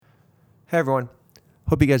Hey everyone,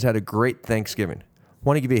 hope you guys had a great Thanksgiving.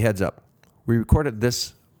 Want to give you a heads up. We recorded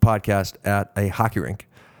this podcast at a hockey rink,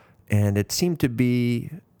 and it seemed to be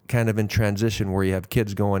kind of in transition where you have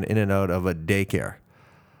kids going in and out of a daycare.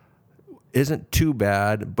 Isn't too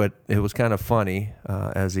bad, but it was kind of funny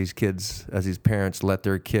as these parents let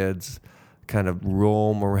their kids kind of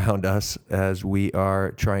roam around us as we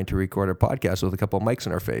are trying to record our podcast with a couple of mics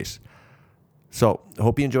in our face. So,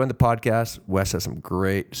 hope you enjoyed the podcast. Wes has some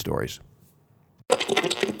great stories.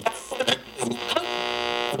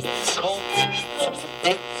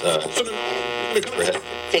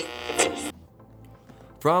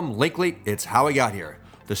 From Linkley, it's How I Got Here.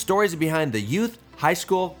 The stories behind the youth, high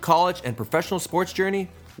school, college, and professional sports journey,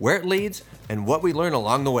 where it leads, and what we learn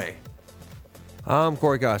along the way. I'm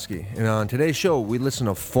Corey Koski, and on today's show, we listen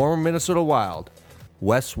to former Minnesota Wild,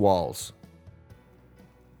 Wes Walz.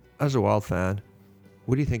 As a Wild fan,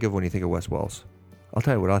 what do you think of when you think of Wes Walz? I'll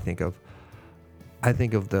tell you what I think of. I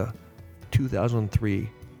think of the 2003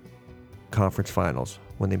 conference finals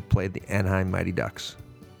when they played the Anaheim Mighty Ducks.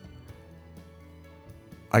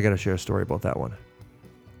 I got to share a story about that one.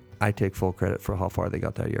 I take full credit for how far they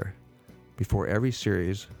got that year. Before every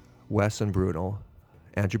series, Wes and Bruno,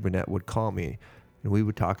 Andrew Burnett would call me and we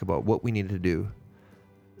would talk about what we needed to do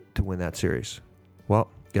to win that series. Well,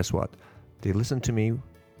 guess what? They listened to me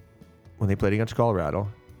when they played against Colorado,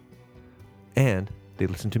 and they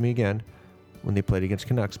listened to me again when they played against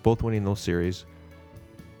Canucks, both winning those series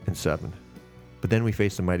in 7. But then we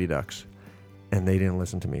faced the Mighty Ducks, and they didn't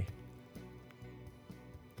listen to me.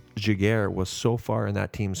 Giguere was so far in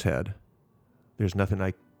that team's head, there's nothing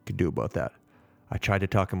I could do about that. I tried to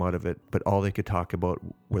talk him out of it, but all they could talk about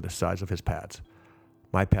were the size of his pads.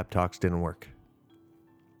 My pep talks didn't work.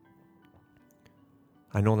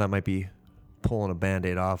 I know that might be pulling a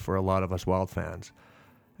Band-Aid off for a lot of us Wild fans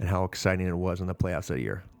and how exciting it was in the playoffs that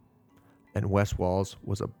year. And Wes Walz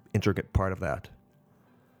was an intricate part of that.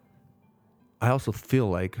 I also feel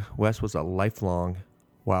like Wes was a lifelong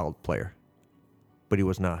Wild player, but he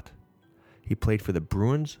was not. He played for the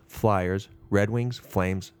Bruins, Flyers, Red Wings,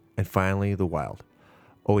 Flames, and finally the Wild.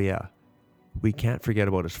 Oh yeah, we can't forget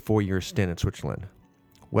about his 4-year stint in Switzerland.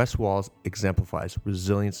 Wes Walz exemplifies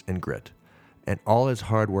resilience and grit, and all his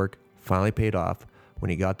hard work finally paid off when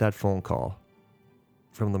he got that phone call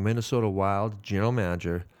from the Minnesota Wild general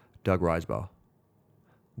manager, Doug Risebrough.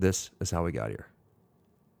 This is how we got here.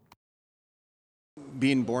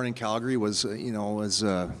 Being born in Calgary was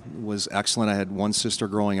excellent. I had one sister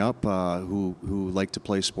growing up who liked to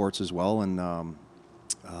play sports as well, and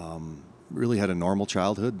really had a normal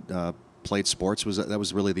childhood. Played sports. That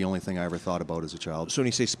was really the only thing I ever thought about as a child. So when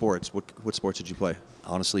you say sports, what sports did you play?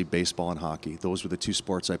 Honestly, baseball and hockey. Those were the two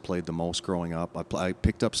sports I played the most growing up. I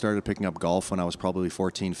started picking up golf when I was probably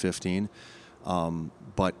 14, 15.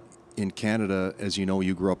 But in Canada, as you know,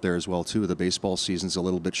 you grew up there as well too. The baseball season's a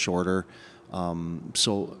little bit shorter.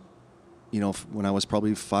 So, when I was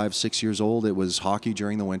probably 5, 6 years old, it was hockey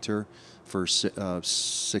during the winter for 6,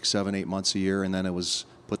 7, 8 months a year, and then it was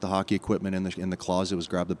put the hockey equipment in the closet. It was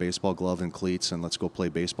grab the baseball glove and cleats and let's go play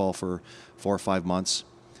baseball for 4 or 5 months.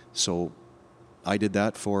 So I did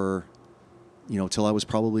that for, till I was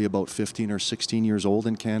probably about 15 or 16 years old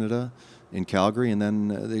in Canada, in Calgary, and then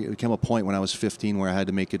there came a point when I was 15 where I had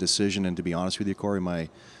to make a decision. And to be honest with you, Corey,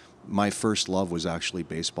 my first love was actually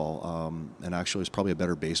baseball, and actually was probably a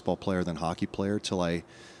better baseball player than hockey player till I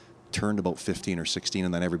turned about 15 or 16,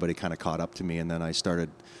 and then everybody kind of caught up to me, and then I started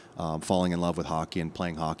falling in love with hockey and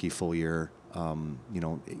playing hockey full year,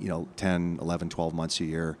 10, 11, 12 months a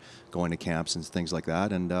year, going to camps and things like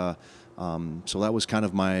that. And so that was kind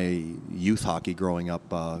of my youth hockey growing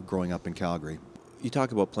up in Calgary. You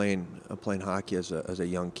talk about playing hockey as a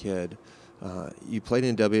young kid. You played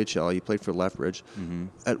in WHL. You played for Lethbridge. Mm-hmm.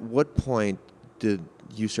 At what point did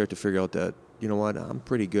you start to figure out that, you know what, I'm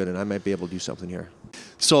pretty good and I might be able to do something here?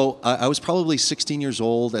 So I was probably 16 years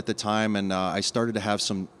old at the time, and I started to have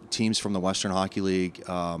some teams from the Western Hockey League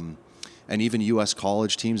and even U.S.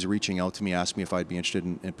 college teams reaching out to me, asking me if I'd be interested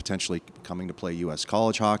in potentially coming to play U.S.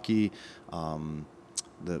 college hockey.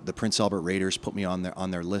 The Prince Albert Raiders put me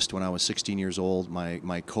on their list when I was 16 years old.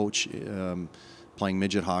 My coach, playing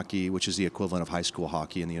midget hockey, which is the equivalent of high school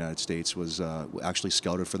hockey in the United States, was actually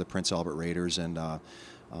scouted for the Prince Albert Raiders, and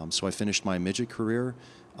so I finished my midget career.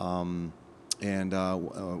 And I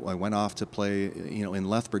went off to play, in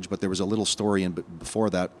Lethbridge. But there was a little story before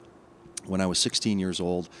that. When I was 16 years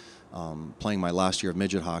old, playing my last year of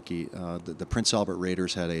midget hockey, the Prince Albert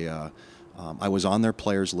Raiders had I was on their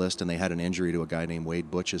players list, and they had an injury to a guy named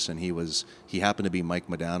Wade Butchus, and he happened to be Mike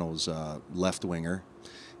Modano's left winger.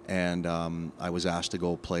 and I was asked to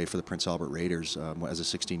go play for the Prince Albert Raiders as a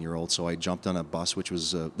 16-year-old. So I jumped on a bus, which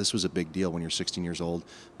was this was a big deal when you're 16 years old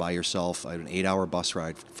by yourself. I had an 8-hour bus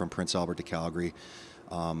ride from Prince Albert to Calgary.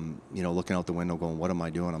 Looking out the window, going, "What am I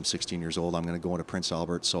doing? I'm 16 years old. I'm going to go into Prince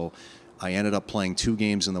Albert." So I ended up playing 2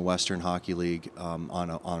 games in the Western Hockey League on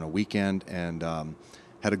a weekend, and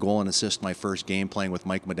had a goal and assist my first game playing with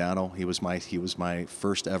Mike Modano. He was my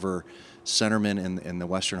first ever centerman in the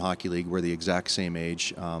Western Hockey League. We're the exact same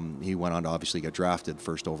age. He went on to obviously get drafted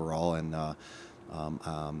first overall, and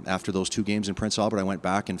after those 2 games in Prince Albert, I went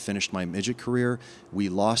back and finished my midget career. We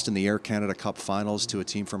lost in the Air Canada Cup finals to a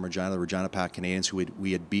team from Regina, the Regina Pack Canadians, who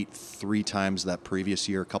we had beat 3 times that previous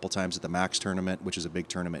year, a couple times at the Max tournament, which is a big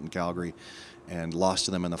tournament in Calgary, and lost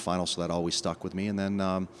to them in the finals, so that always stuck with me. And then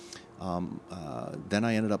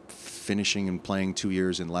I ended up finishing and playing 2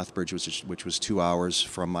 years in Lethbridge, which was 2 hours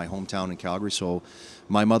from my hometown in Calgary. So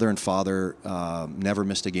my mother and father never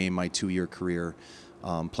missed a game my 2-year career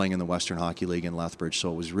playing in the Western Hockey League in Lethbridge.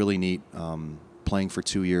 So it was really neat playing for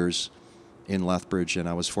 2 years in Lethbridge, and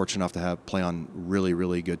I was fortunate enough to play on really,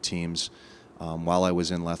 really good teams while I was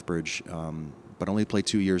in Lethbridge. But only played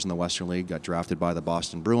 2 years in the Western League, got drafted by the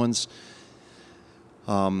Boston Bruins.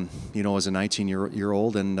 As a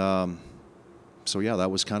 19-year-old, and so yeah, that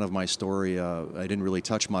was kind of my story. I didn't really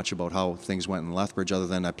touch much about how things went in Lethbridge, other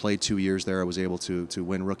than I played 2 years there. I was able to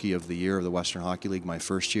win Rookie of the Year of the Western Hockey League my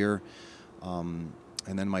first year,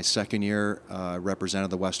 and then my second year represented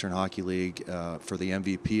the Western Hockey League for the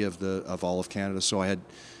MVP of all of Canada. So I had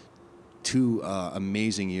 2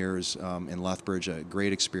 amazing years in Lethbridge, a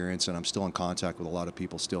great experience, and I'm still in contact with a lot of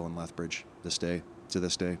people still in Lethbridge to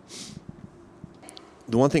this day.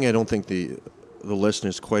 The one thing I don't think the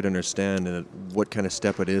listeners quite understand and what kind of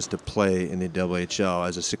step it is to play in the WHL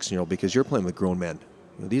as a 16-year-old, because you're playing with grown men.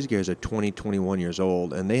 These guys are 20, 21 years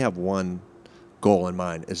old, and they have one goal in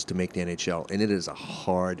mind, is to make the NHL, and it is a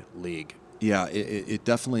hard league. Yeah, it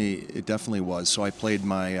definitely was. So I played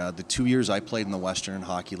the 2 years I played in the Western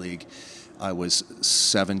Hockey League, I was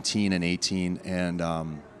 17 and 18,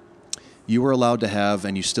 and you were allowed to have,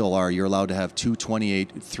 and you still are, you're allowed to have 3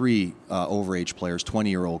 overage players,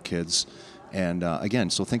 20-year-old kids. And again,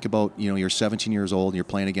 so think about, you're 17 years old, you're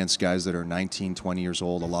playing against guys that are 19, 20 years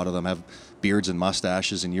old. A lot of them have beards and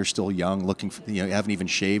mustaches, and you're still young, you haven't even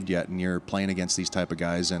shaved yet, and you're playing against these type of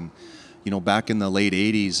guys. And, back in the late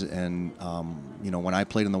 80s, and, when I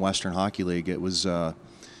played in the Western Hockey League, it was a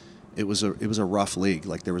rough league.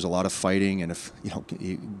 Like, there was a lot of fighting, and if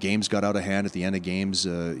games got out of hand at the end of games,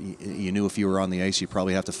 you knew if you were on the ice, you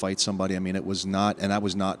probably have to fight somebody. I mean, it was not, and that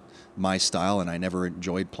was not my style, and I never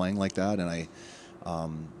enjoyed playing like that. And I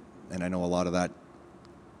know a lot of that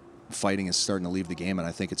fighting is starting to leave the game, and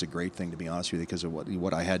I think it's a great thing, to be honest with you, because of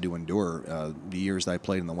what I had to endure the years that I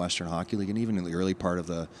played in the Western Hockey League, and even in the early part of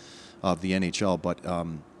the NHL. But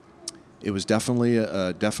it was definitely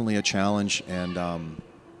a challenge, and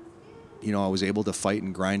I was able to fight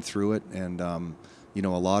and grind through it, and a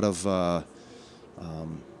lot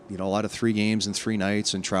of 3 games and 3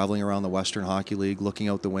 nights, and traveling around the Western Hockey League, looking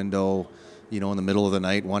out the window, in the middle of the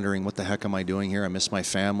night, wondering, what the heck am I doing here? I miss my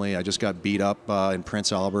family. I just got beat up in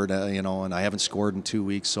Prince Albert, and I haven't scored in 2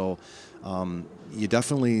 weeks. So you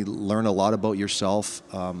definitely learn a lot about yourself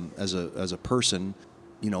as a person.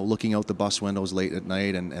 Looking out the bus windows late at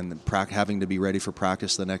night, and having to be ready for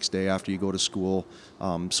practice the next day after you go to school.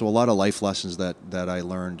 So a lot of life lessons that I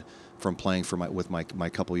learned from playing with my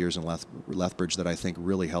couple years in Lethbridge that I think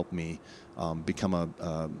really helped me become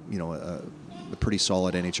a pretty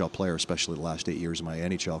solid NHL player, especially the last 8 years of my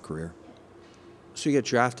NHL career. So you get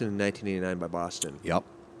drafted in 1989 by Boston. Yep.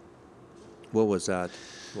 What was that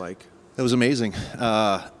like? It was amazing.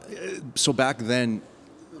 So back then,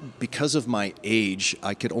 because of my age,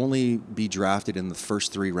 I could only be drafted in the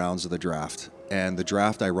first 3 rounds of the draft. And the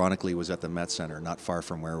draft, ironically, was at the Met Center, not far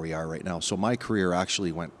from where we are right now. So my career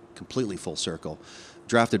actually went completely full circle.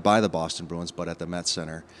 Drafted by the Boston Bruins, but at the Met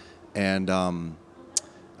Center. And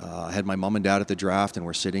I had my mom and dad at the draft, and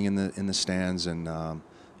we're sitting in the stands. And, I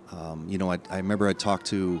remember I talked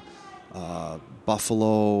to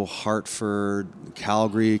Buffalo, Hartford,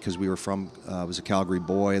 Calgary, because I was a Calgary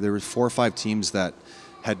boy. There were 4 or 5 teams that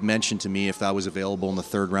had mentioned to me if I was available in the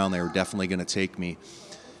 3rd round, they were definitely going to take me.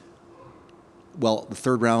 Well, the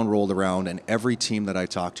 3rd round rolled around, and every team that I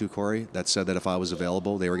talked to, Corey, that said that if I was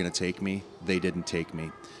available, they were going to take me, they didn't take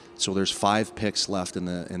me. So there's 5 picks left in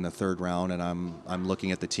the 3rd round, and I'm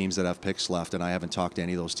looking at the teams that have picks left, and I haven't talked to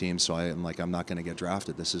any of those teams, so I'm like, I'm not going to get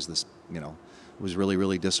drafted. Was really,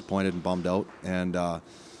 really disappointed and bummed out. And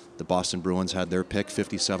the Boston Bruins had their pick,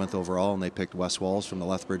 57th overall, and they picked Wes Walz from the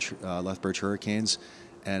Lethbridge Hurricanes.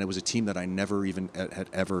 and it was a team that I never even had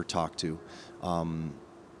ever talked to.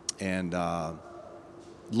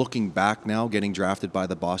 Looking back now, getting drafted by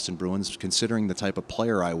the Boston Bruins, considering the type of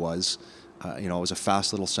player I was, I was a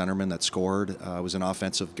fast little centerman that scored. I was an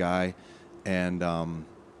offensive guy, and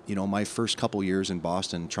my first couple years in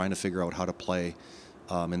Boston, trying to figure out how to play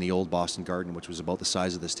in the old Boston Garden, which was about the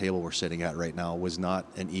size of this table we're sitting at right now, was not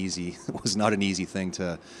an easy thing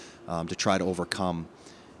to try to overcome.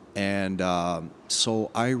 And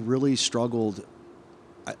so I really struggled.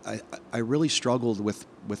 I really struggled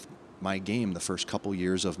with my game the first couple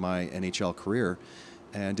years of my NHL career.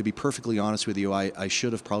 And to be perfectly honest with you, I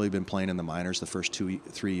should have probably been playing in the minors the first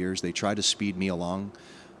 2-3 years. They tried to speed me along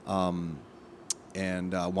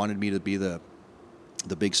and wanted me to be the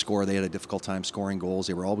big scorer. They had a difficult time scoring goals.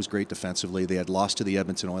 They were always great defensively. They had lost to the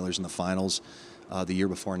Edmonton Oilers in the finals the year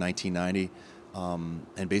before, 1990.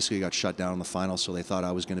 And basically got shut down in the finals, so they thought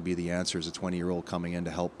I was going to be the answer as a 20-year-old coming in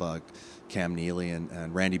to help Cam Neely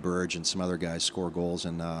and Randy Burge and some other guys score goals.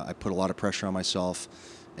 And I put a lot of pressure on myself,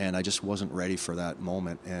 and I just wasn't ready for that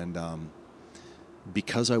moment. And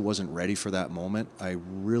because I wasn't ready for that moment, I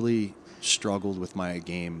really struggled with my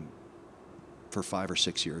game for 5 or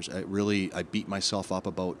 6 years. I beat myself up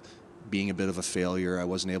about being a bit of a failure. I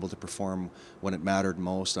wasn't able to perform when it mattered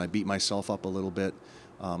most. I beat myself up a little bit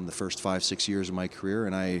the first 5-6 years of my career,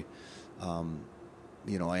 and I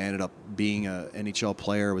ended up being an NHL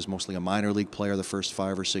player. I was mostly a minor league player the first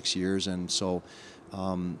 5 or 6 years, and so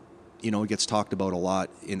it gets talked about a lot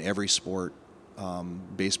in every sport,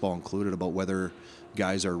 baseball included, about whether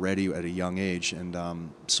guys are ready at a young age.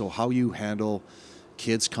 And so how you handle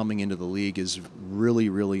kids coming into the league is really,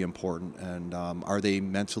 really important. And are they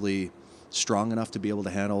mentally strong enough to be able to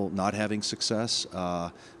handle not having success?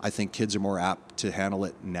 I think kids are more apt to handle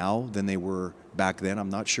it now than they were back then. I'm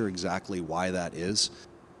not sure exactly why that is.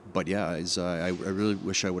 But yeah, I really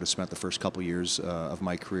wish I would have spent the first couple years of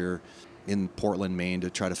my career in Portland, Maine,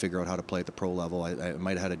 to try to figure out how to play at the pro level. I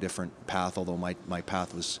might have had a different path, although my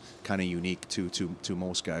path was kind of unique to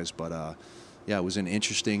most guys. But yeah, it was an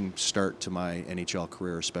interesting start to my NHL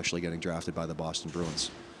career, especially getting drafted by the Boston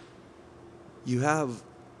Bruins.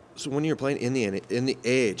 So when you're playing in the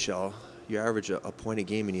AHL, you average a point a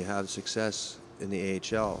game and you have success in the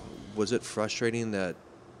AHL. Was it frustrating that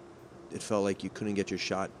it felt like you couldn't get your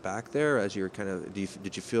shot back there as you're did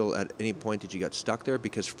you feel at any point that you got stuck there?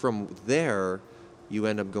 Because from there, you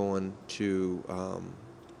end up going to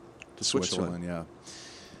Switzerland.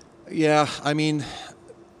 Yeah. I mean,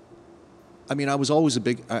 I was always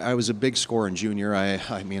I was a big scorer in junior.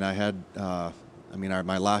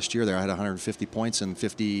 My last year there, I had 150 points in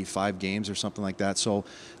 55 games or something like that. So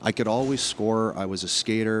I could always score. I was a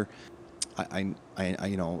skater.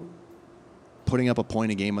 Putting up a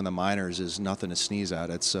point a game in the minors is nothing to sneeze at.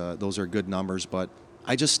 Those are good numbers, but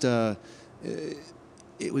I just it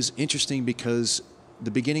was interesting because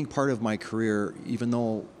the beginning part of my career, even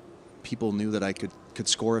though people knew that I could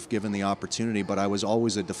score if given the opportunity, but I was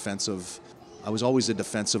always a defensive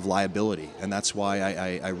liability. And that's why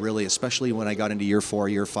I really, especially when I got into year 4,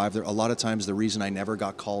 year 5, a lot of times the reason I never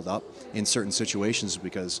got called up in certain situations is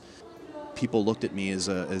because people looked at me as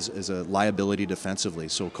a liability defensively.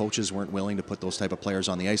 So coaches weren't willing to put those type of players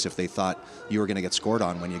on the ice if they thought you were going to get scored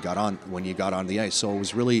on when you got on the ice. So it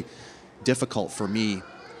was really difficult for me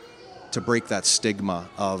to break that stigma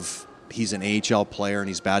of he's an AHL player and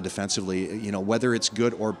he's bad defensively. Whether it's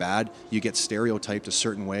good or bad, you get stereotyped a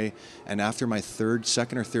certain way. And after my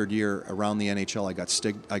second or third year around the NHL,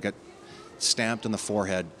 I got stamped in the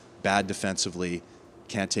forehead, bad defensively,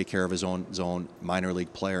 can't take care of his own minor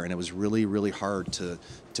league player. And it was really, really hard to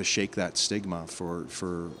shake that stigma for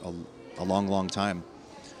a long, long time.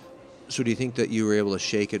 So do you think that you were able to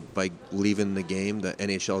shake it by leaving the game, the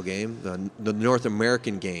NHL game, the North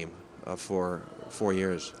American game for 4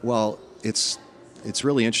 years? Well, it's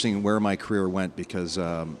really interesting where my career went because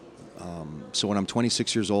so when I'm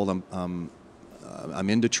 26 years old, I'm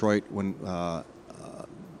in Detroit when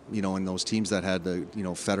in those teams that had the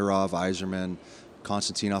Fedorov, Yzerman,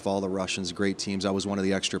 Konstantinov, all the Russians, great teams. I was one of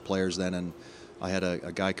the extra players then, and I had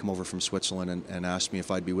a guy come over from Switzerland and asked me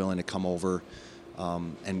if I'd be willing to come over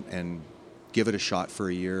and give it a shot for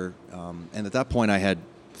a year. And at that point, I had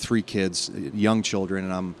 3 kids, young children,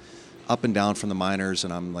 and I'm up and down from the minors,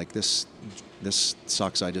 and I'm like, this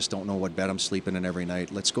sucks. I just don't know what bed I'm sleeping in every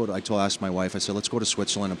night. I asked my wife, I said, let's go to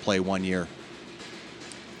Switzerland and play 1 year.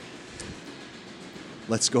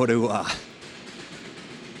 Let's go to...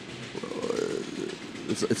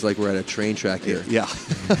 It's like we're at a train track here. Yeah.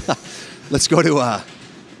 Let's go to...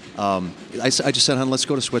 I just said, hon, let's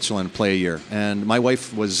go to Switzerland and play a year. And my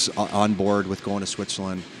wife was on board with going to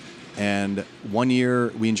Switzerland. And one year,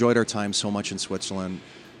 we enjoyed our time so much in Switzerland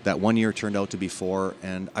that one year turned out to be 4.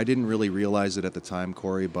 And I didn't really realize it at the time,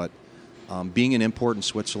 Corey, but being an import in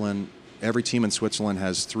Switzerland, every team in Switzerland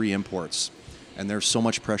has 3 imports. And there's so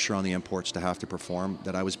much pressure on the imports to have to perform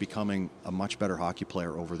that I was becoming a much better hockey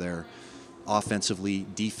player over there, offensively,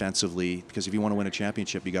 defensively, because if you want to win a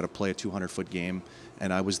championship, you got to play a 200-foot game,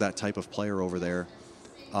 and I was that type of player over there.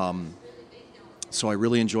 So I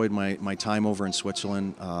really enjoyed my time over in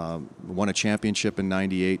Switzerland, won a championship in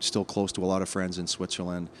 '98, still close to a lot of friends in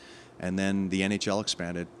Switzerland. And then the NHL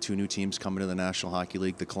expanded, 2 new teams coming to the National Hockey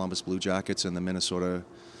League, the Columbus Blue Jackets and the Minnesota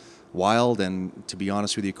Wild. And to be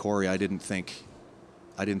honest with you, Corey, I didn't think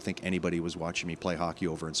anybody was watching me play hockey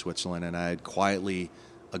over in Switzerland, and I had quietly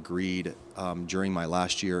agreed during my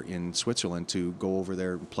last year in Switzerland to go over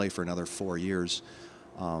there and play for another 4 years.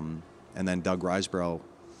 And then Doug Risebrough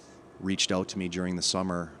reached out to me during the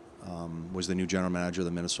summer, was the new general manager of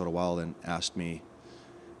the Minnesota Wild, and asked me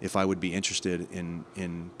if I would be interested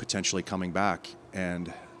in potentially coming back.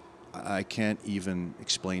 And I can't even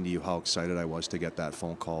explain to you how excited I was to get that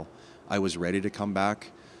phone call. I was ready to come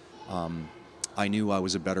back. I knew I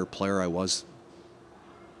was a better player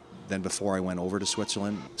than before I went over to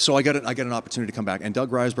Switzerland. So I got an opportunity to come back, and Doug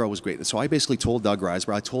Risebrough was great. So I basically told Doug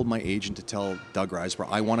Risebrough, I told my agent to tell Doug Risebrough,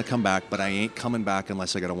 I want to come back, but I ain't coming back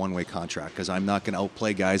unless I got a one-way contract, because I'm not going to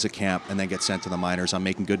outplay guys at camp and then get sent to the minors. I'm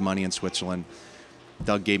making good money in Switzerland.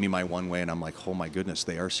 Doug gave me my one-way, and I'm like, oh my goodness,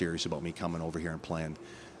 they are serious about me coming over here and playing.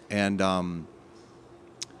 And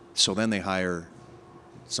so then they hire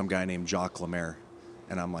some guy named Jacques Lemaire,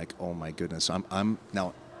 and I'm like, oh my goodness,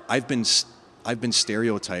 I've been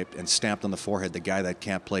stereotyped and stamped on the forehead, the guy that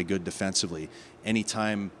can't play good defensively.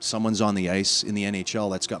 Anytime someone's on the ice in the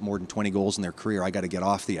NHL that's got more than 20 goals in their career, I got to get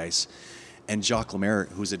off the ice. And Jacques Lemaire,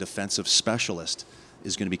 who's a defensive specialist,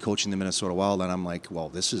 is going to be coaching the Minnesota Wild, and I'm like, well,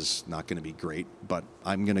 this is not going to be great, but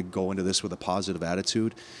I'm going to go into this with a positive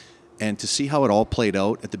attitude. And to see how it all played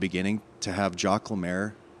out at the beginning, to have Jacques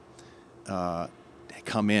Lemaire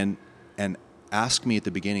come in and ask me at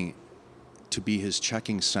the beginning to be his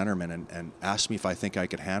checking centerman and ask me if I think I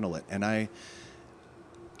could handle it. And I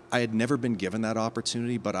had never been given that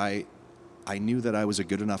opportunity, but I knew that I was a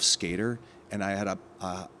good enough skater, and I had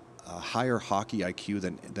a higher hockey IQ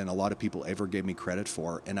than a lot of people ever gave me credit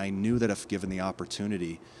for. And I knew that if given the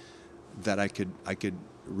opportunity, that I could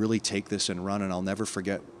really take this and run. And I'll never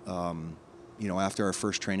forget, after our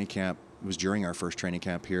first training camp, it was during our first training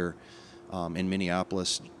camp here in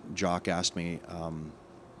Minneapolis, Jock asked me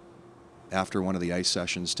after one of the ice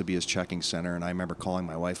sessions to be his checking center. And I remember calling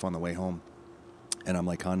my wife on the way home, and I'm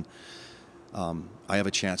like, hon, I have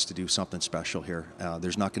a chance to do something special here.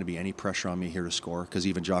 There's not going to be any pressure on me here to score, because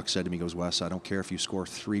even Jock said to me, he goes, Wes, I don't care if you score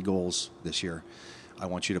 3 goals this year. I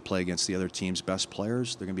want you to play against the other team's best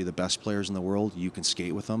players. They're going to be the best players in the world. You can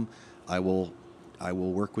skate with them. I will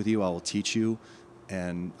work with you. I will teach you.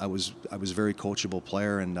 And I was a very coachable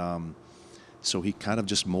player, and so he kind of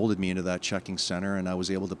just molded me into that checking center, and I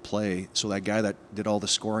was able to play. So that guy that did all the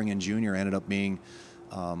scoring in junior ended up being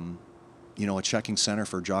a checking center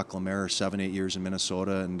for Jacques Lemaire, 7-8 years in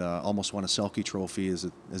Minnesota, and almost won a Selke Trophy as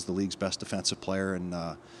the league's best defensive player. And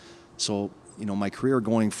so my career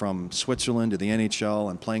going from Switzerland to the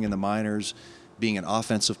NHL and playing in the minors, being an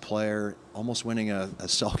offensive player, almost winning a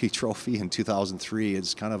Selke Trophy in 2003,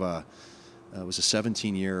 it's kind of it was a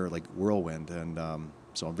 17-year whirlwind, and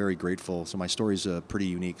so I'm very grateful. So my story's pretty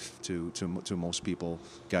unique to most people,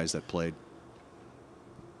 guys that played.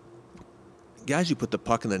 Guys who put the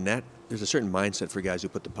puck in the net, there's a certain mindset for guys who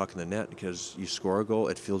put the puck in the net, because you score a goal,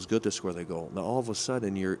 it feels good to score the goal. Now all of a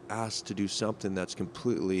sudden you're asked to do something that's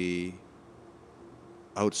completely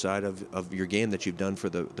outside of your game that you've done for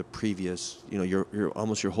the previous, your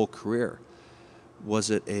almost your whole career. Was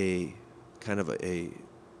it a kind of a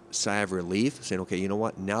sigh of relief, saying, okay, you know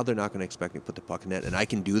what, now they're not going to expect me to put the puck in the net and I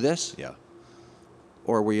can do this? Yeah.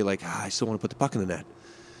 Or were you like, I still want to put the puck in the net?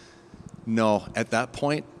 No, at that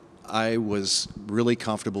point, I was really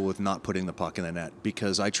comfortable with not putting the puck in the net,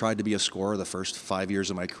 because I tried to be a scorer the first 5 years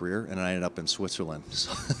of my career, and I ended up in Switzerland.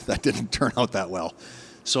 So that didn't turn out that well.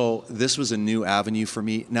 So this was a new avenue for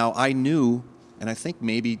me. Now I knew, and I think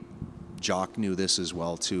maybe Jock knew this as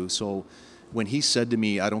well too. So when he said to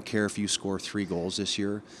me, I don't care if you score 3 goals this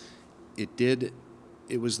year, it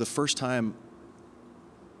was the first time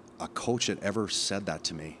a coach had ever said that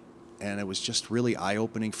to me. And it was just really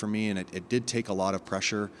eye-opening for me, and it did take a lot of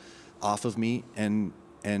pressure off of me. And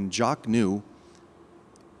Jock knew.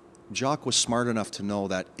 Jock was smart enough to know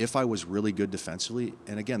that if I was really good defensively,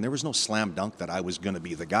 and again, there was no slam dunk that I was going to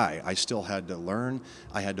be the guy. I still had to learn.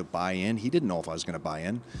 I had to buy in. He didn't know if I was going to buy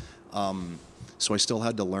in. So I still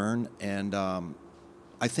had to learn, and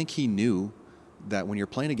I think he knew that when you're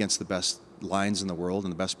playing against the best lines in the world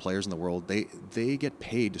and the best players in the world, they get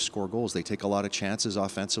paid to score goals. They take a lot of chances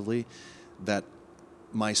offensively, that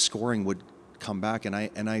my scoring would come back, and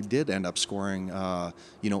I did end up scoring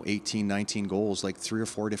 18, 19 goals like 3 or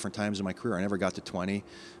 4 different times in my career. I never got to 20,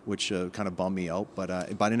 which kind of bummed me out, but I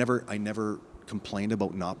never complained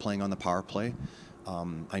about not playing on the power play.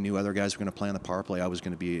 I knew other guys were going to play on the power play. I was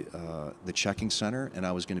going to be the checking center, and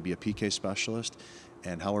I was going to be a PK specialist.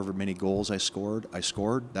 And however many goals I scored.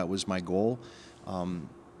 That was my goal. And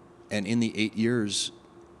in the 8 years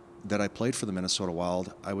that I played for the Minnesota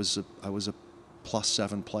Wild, I was a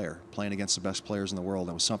 +7 player, playing against the best players in the world.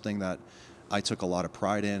 It was something that I took a lot of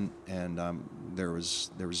pride in, and there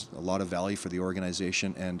was a lot of value for the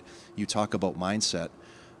organization. And you talk about mindset.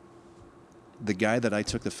 The guy that I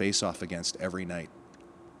took the face-off against every night,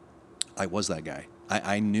 I was that guy.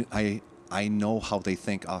 I know how they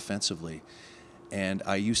think offensively. And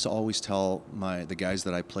I used to always tell the guys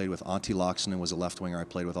that I played with, Antti Laaksonen was a left winger I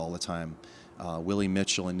played with all the time. Willie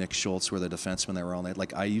Mitchell and Nick Schultz were the defensemen that were on that.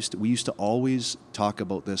 We used to always talk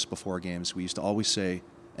about this before games. We used to always say,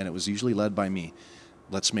 and it was usually led by me,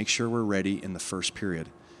 let's make sure we're ready in the first period.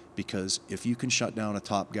 Because if you can shut down a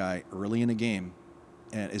top guy early in a game,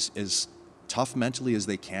 and as tough mentally as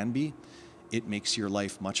they can be, it makes your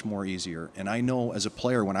life much more easier. And I know as a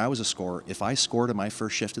player, when I was a scorer, if I scored in my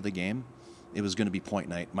first shift of the game, it was going to be point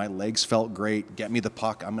night. My legs felt great. Get me the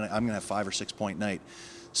puck. I'm gonna have 5 or 6 point night.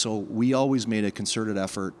 So we always made a concerted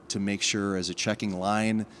effort to make sure, as a checking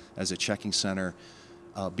line, as a checking center,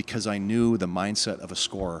 because I knew the mindset of a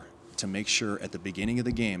scorer, to make sure at the beginning of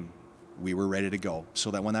the game we were ready to go.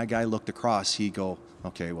 So that when that guy looked across, he'd go,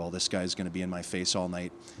 okay, well, this guy's going to be in my face all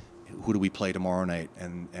night. Who do we play tomorrow night?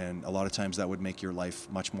 And a lot of times that would make your life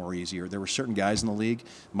much more easier. There were certain guys in the league,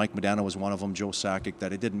 Mike Modano was one of them, Joe Sakic,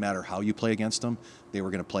 that it didn't matter how you play against them, they were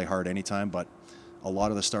going to play hard anytime. But a lot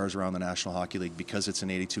of the stars around the National Hockey League, because it's an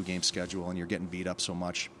 82-game schedule and you're getting beat up so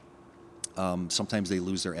much, sometimes they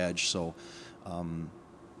lose their edge. So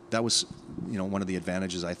that was one of the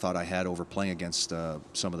advantages I thought I had over playing against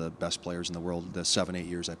some of the best players in the world the 7-8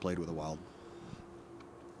 years I played with the Wild.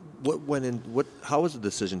 How was the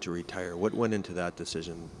decision to retire? What went into that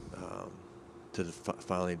decision to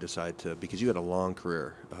finally decide to? Because you had a long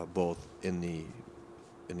career, both in the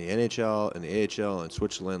NHL and the AHL and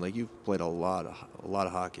Switzerland. Like, you've played a lot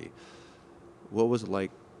of hockey. What was it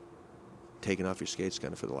like taking off your skates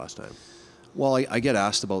kind of for the last time? Well, I get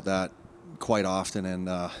asked about that quite often, and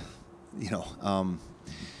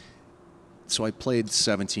so I played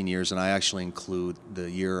 17 years, and I actually include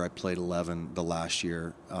the year I played 11, the last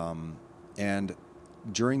year. And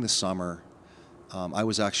during the summer, I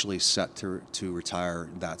was actually set to retire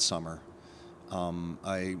that summer.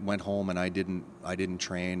 I went home and I didn't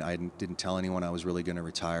train. I didn't tell anyone I was really going to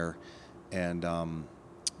retire. And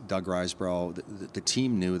Doug Risebrough, the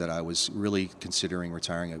team knew that I was really considering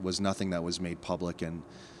retiring. It was nothing that was made public. And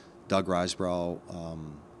Doug Risebrough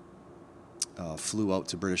flew out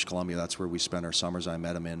to British Columbia. That's where we spent our summers. I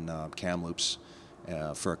met him in Kamloops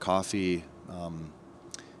for a coffee,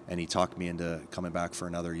 and he talked me into coming back for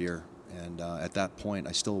another year. And at that point,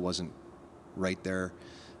 I still wasn't right there.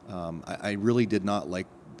 I really did not like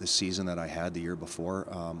the season that I had the year before.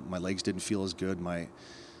 My legs didn't feel as good.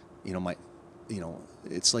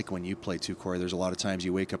 It's like when you play too, Corey. There's a lot of times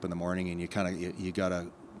you wake up in the morning and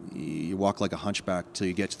you walk like a hunchback till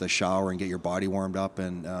you get to the shower and get your body warmed up.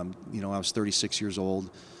 And I was 36 years old,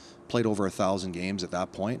 played over 1,000 games at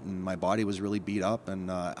that point, and my body was really beat up.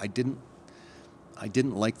 And I didn't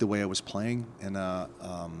like the way I was playing, and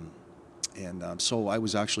so I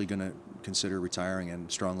was actually going to consider retiring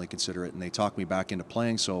and strongly consider it. And they talked me back into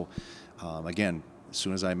playing. So again, as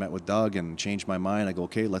soon as I met with Doug and changed my mind, I go,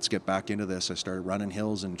 okay, let's get back into this. I started running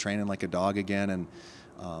hills and training like a dog again, and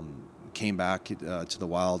came back to the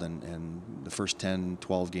Wild. And the first 10,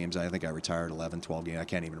 12 games, I think I retired 11, 12 games. I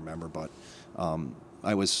can't even remember, but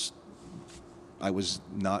I was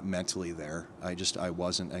not mentally there. I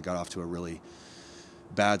wasn't. I got off to a really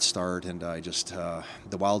bad start, and I just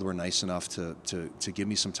the Wild were nice enough to give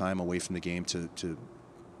me some time away from the game to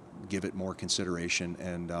give it more consideration,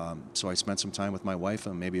 and so I spent some time with my wife,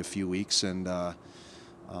 maybe a few weeks, and I'll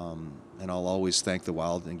always thank the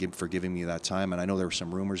Wild for giving me that time. And I know there were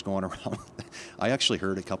some rumors going around. I actually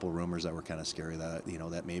heard a couple rumors that were kind of scary, that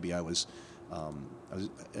that maybe I was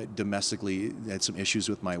domestically had some issues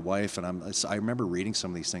with my wife, and I remember reading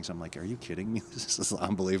some of these things. I'm like, are you kidding me? This is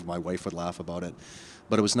unbelievable. My wife would laugh about it,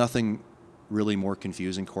 but it was nothing really more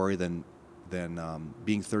confusing, Corey, than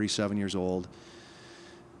being 37 years old,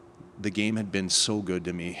 the game had been so good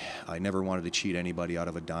to me. I never wanted to cheat anybody out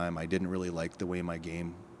of a dime. I didn't really like the way my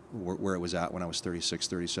game, where it was at when I was 36,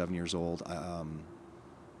 37 years old.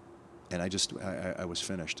 And I was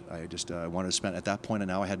finished. I wanted to spend, at that point, and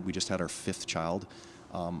now we just had our 5th child.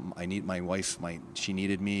 My wife, she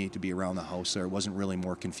needed me to be around the house there. It wasn't really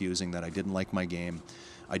more confusing that I didn't like my game.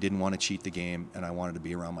 I didn't want to cheat the game, and I wanted to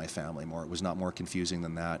be around my family more. It was not more confusing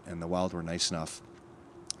than that, and the Wild were nice enough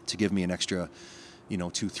to give me an extra,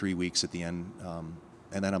 2-3 weeks at the end.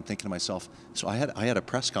 And then I'm thinking to myself, so I had a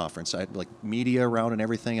press conference. I had like media around and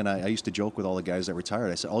everything, and I used to joke with all the guys that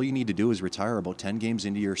retired. I said, all you need to do is retire about 10 games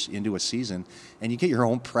into a season, and you get your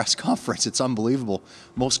own press conference. It's unbelievable.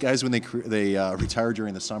 Most guys, when they retire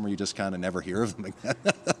during the summer, you just kind of never hear of them again.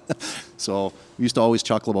 So we used to always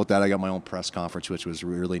chuckle about that. I got my own press conference, which was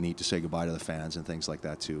really neat to say goodbye to the fans and things like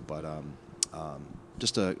that too. But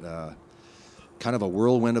just a kind of a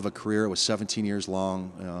whirlwind of a career. It was 17 years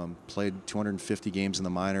long. Played 250 games in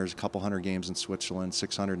the minors, a couple hundred games in Switzerland,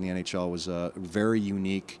 600 in the NHL. It was a very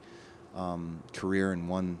unique career, and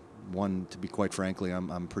one to be quite frankly,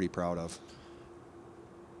 I'm pretty proud of.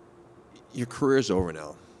 Your career is over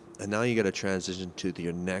now, and now you got to transition to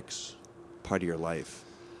your next part of your life.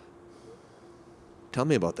 Tell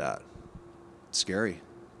me about that. It's scary.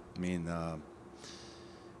 I mean, I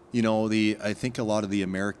think a lot of the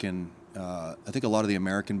American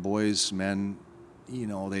boys, men,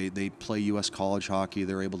 they play U.S. college hockey.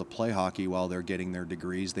 They're able to play hockey while they're getting their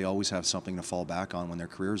degrees. They always have something to fall back on when their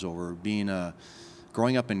career's over.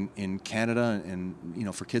 Growing up in Canada, and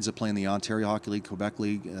for kids that play in the Ontario Hockey League, Quebec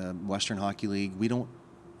League, Western Hockey League, we don't.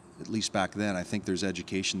 At least back then, I think there's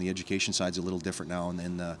education. The education side's a little different now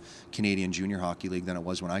in the Canadian Junior Hockey League than it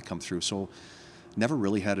was when I come through. So never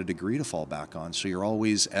really had a degree to fall back on. So you're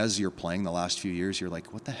always, as you're playing the last few years, you're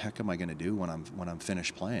like, what the heck am I going to do when I'm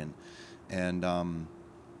finished playing? And I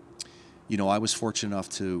was fortunate enough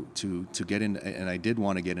to get in, and I did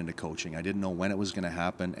want to get into coaching. I didn't know when it was going to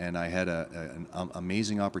happen, and I had an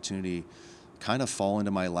amazing opportunity kind of fall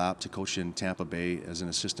into my lap to coach in Tampa Bay as an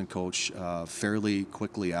assistant coach fairly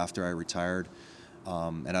quickly after I retired.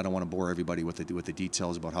 And I don't want to bore everybody with the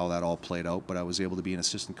details about how that all played out, but I was able to be an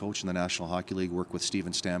assistant coach in the National Hockey League, work with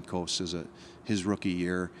Steven Stamkos his rookie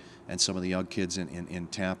year, and some of the young kids in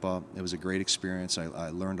Tampa. It was a great experience. I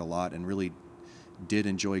learned a lot and really did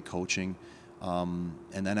enjoy coaching. And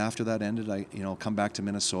then after that ended, I come back to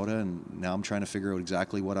Minnesota, and now I'm trying to figure out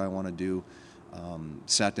exactly what I want to do.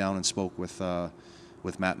 Sat down and spoke with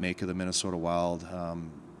Matt Maka, the Minnesota Wild,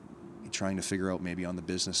 trying to figure out maybe on the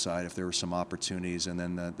business side if there were some opportunities, and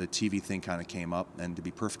then the TV thing kind of came up. And to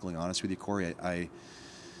be perfectly honest with you, Corey, I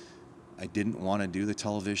didn't want to do the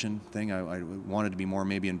television thing. I wanted to be more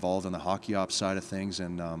maybe involved in the hockey ops side of things,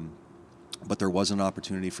 and but there was an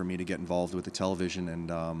opportunity for me to get involved with the television,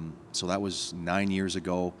 and so that was 9 years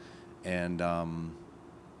ago, and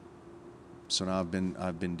so now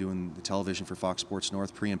I've been doing the television for Fox Sports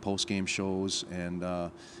North, pre and post game shows, and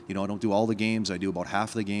I don't do all the games. I do about half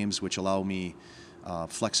of the games, which allow me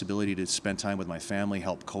flexibility to spend time with my family,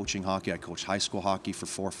 help coaching hockey. I coached high school hockey for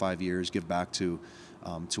 4 or 5 years. Give back to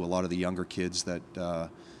a lot of the younger kids that I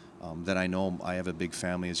know. I have a big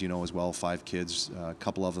family, as you know, as well. 5 kids. A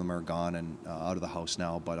couple of them are gone and out of the house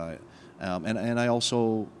now. But I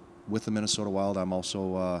also, with the Minnesota Wild, I'm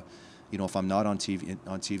also. If I'm not on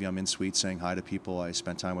TV, I'm in suite saying hi to people. I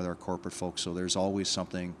spend time with our corporate folks, so there's always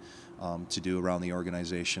something to do around the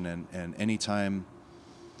organization. And anytime,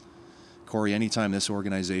 Corey, this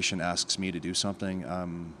organization asks me to do something,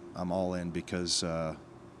 I'm all in, because I'll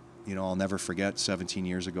never forget 17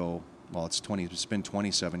 years ago. Well, it's been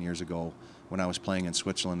 27 years ago when I was playing in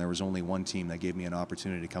Switzerland. There was only one team that gave me an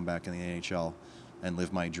opportunity to come back in the NHL and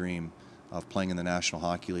live my dream of playing in the National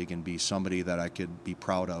Hockey League and be somebody that I could be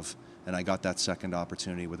proud of. And I got that second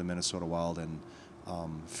opportunity with the Minnesota Wild, and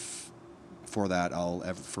for that, I'll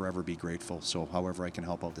forever be grateful. So however I can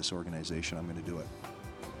help out this organization, I'm going to do it.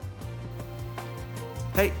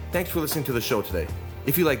 Hey, thanks for listening to the show today.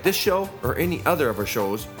 If you like this show or any other of our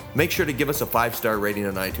shows, make sure to give us a 5-star rating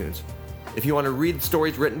on iTunes. If you want to read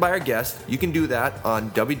stories written by our guests, you can do that on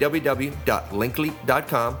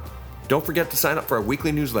www.linklead.com. Don't forget to sign up for our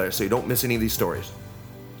weekly newsletter so you don't miss any of these stories.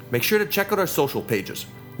 Make sure to check out our social pages.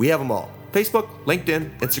 We have them all: Facebook,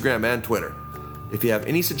 LinkedIn, Instagram, and Twitter. If you have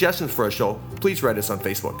any suggestions for our show, please write us on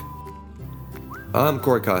Facebook. I'm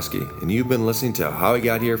Corey Koski, and you've been listening to How I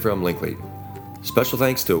Got Here from Linklead. Special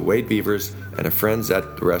thanks to Wade Beavers and our friends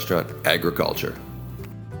at the restaurant Agriculture.